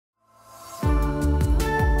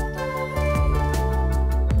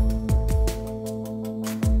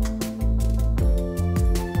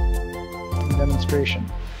demonstration,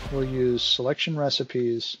 we'll use selection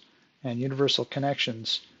recipes and universal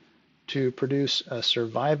connections to produce a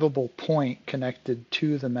survivable point connected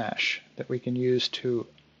to the mesh that we can use to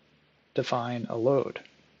define a load.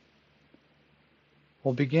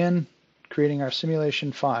 We'll begin creating our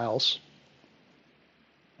simulation files,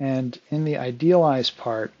 and in the idealize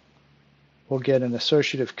part, we'll get an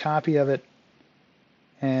associative copy of it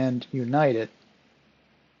and unite it,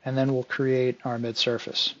 and then we'll create our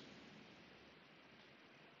mid-surface.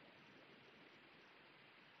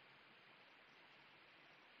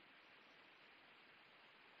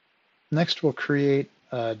 Next, we'll create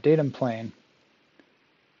a datum plane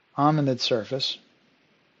on the mid-surface.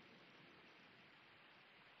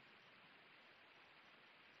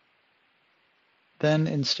 Then,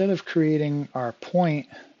 instead of creating our point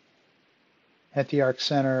at the arc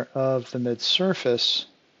center of the mid-surface,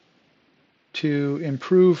 to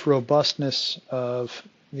improve robustness of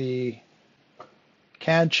the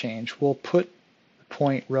CAD change, we'll put the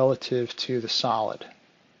point relative to the solid.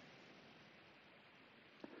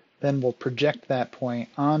 Then we'll project that point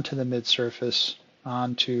onto the mid-surface,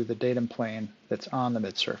 onto the datum plane that's on the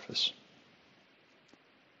mid-surface.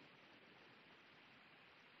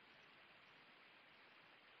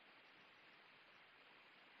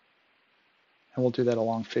 And we'll do that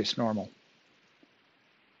along face normal.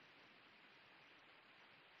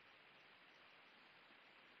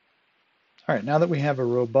 All right, now that we have a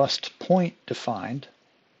robust point defined,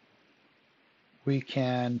 we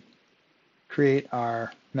can create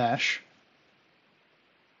our mesh.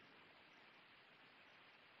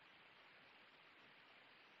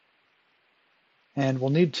 And we'll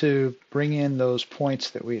need to bring in those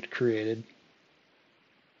points that we had created.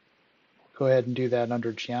 We'll go ahead and do that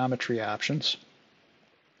under geometry options.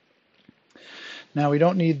 Now we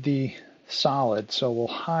don't need the solid, so we'll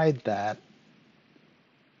hide that.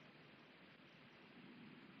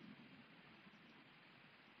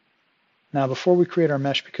 Now before we create our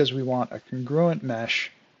mesh, because we want a congruent mesh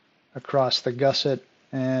across the gusset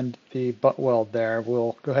and the butt weld there,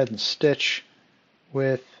 we'll go ahead and stitch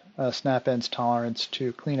with snap ends tolerance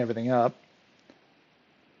to clean everything up.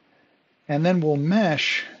 And then we'll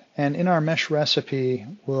mesh, and in our mesh recipe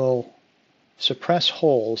we'll suppress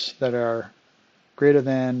holes that are greater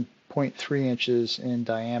than 0.3 inches in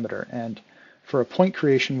diameter. And for a point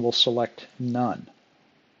creation we'll select none,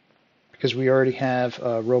 because we already have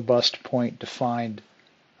a robust point defined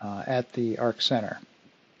at the arc center.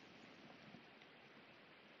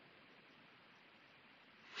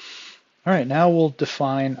 All right, now we'll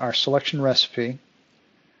define our selection recipe,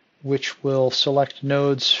 which will select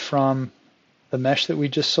nodes from the mesh that we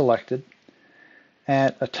just selected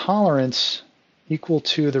at a tolerance equal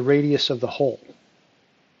to the radius of the hole.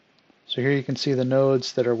 So here you can see the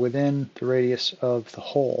nodes that are within the radius of the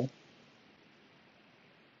hole.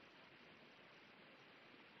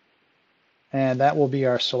 And that will be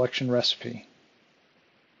our selection recipe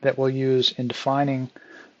that we'll use in defining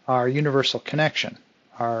our universal connection,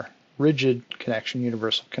 our rigid connection,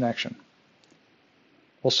 universal connection.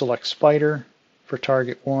 We'll select spider for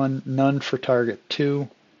target 1, none for target 2.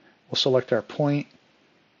 We'll select our point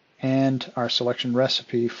and our selection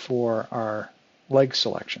recipe for our leg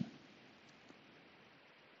selection.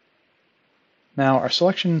 Now our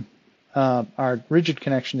selection, our rigid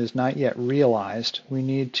connection is not yet realized. We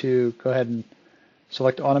need to go ahead and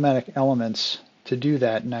select automatic elements to do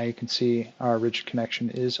that. Now you can see our rigid connection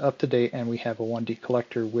is up to date, and we have a 1D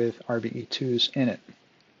collector with RBE2s in it.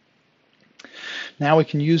 Now we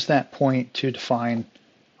can use that point to define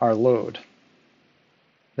our load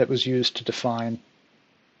that was used to define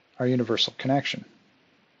our universal connection.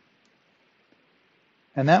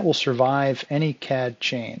 And that will survive any CAD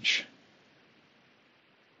change.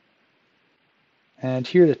 And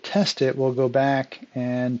here to test it, we'll go back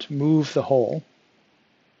and move the hole.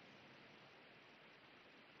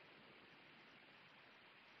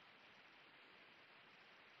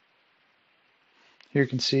 Here you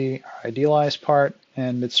can see our idealized part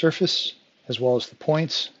and mid-surface, as well as the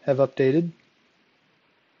points, have updated.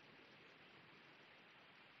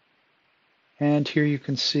 And here you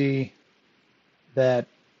can see that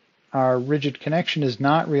our rigid connection is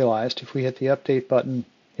not realized. If we hit the update button,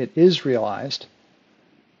 it is realized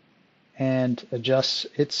and adjusts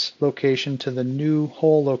its location to the new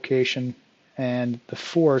hole location, and the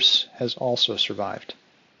force has also survived.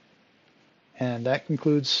 And that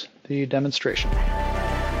concludes the demonstration.